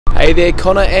Hey there,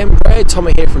 Connor and Brad.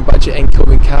 Tommy here from Budget and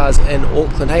Kelvin Cars in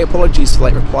Auckland. Hey, apologies for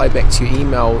late reply back to your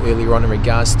email earlier on in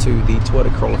regards to the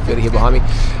Toyota Corolla 30 here behind me.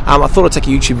 I thought I'd take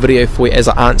a YouTube video for you as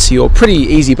I answer your pretty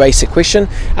easy basic question,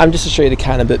 just to show you the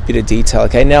car in a bit better detail.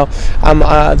 Okay, now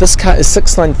this car is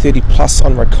 6930 plus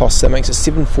on road cost, so that makes it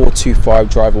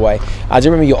 7425 drive away. I do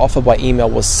remember your offer by email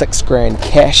was $6,000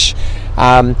 cash.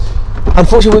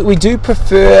 Unfortunately, we do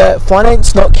prefer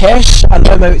finance, not cash. I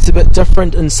know maybe it's a bit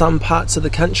different in some parts of the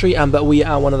country, but we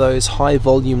are one of those high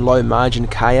volume, low margin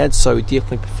car ads, so we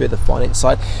definitely prefer the finance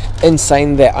side. In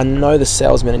saying that, I know the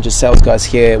sales managers, sales guys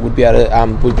here would be able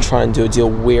to would try and do a deal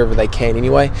wherever they can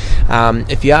anyway.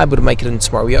 If you are able to make it in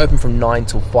tomorrow, we open from 9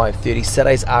 till 5:30.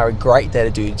 Saturdays are a great day to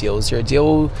do deals. They're a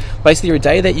deal, basically a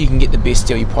day that you can get the best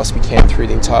deal you possibly can through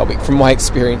the entire week, from my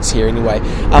experience here anyway.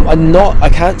 I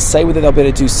can't say whether they'll be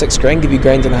able to do $6,000, give you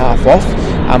 $1.50 off,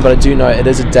 but I do know it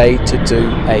is a day to do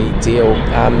a deal.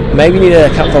 Maybe you need to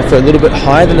account for a little bit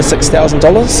higher than the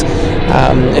 $6,000.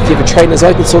 If you have a trade-in as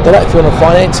well, you can sort that out. If you want to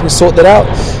finance, you can sort that out.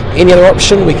 Any other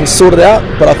option, we can sort it out,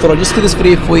 but I thought I'd just do this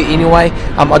video for you anyway.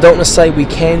 I don't want to say we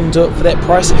can do it for that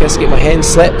price in case I get my hand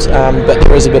slapped, but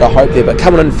there is a bit of hope there. But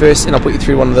come on in first and I'll put you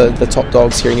through one of the top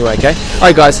dogs here anyway, okay?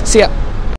 Alright guys, see ya.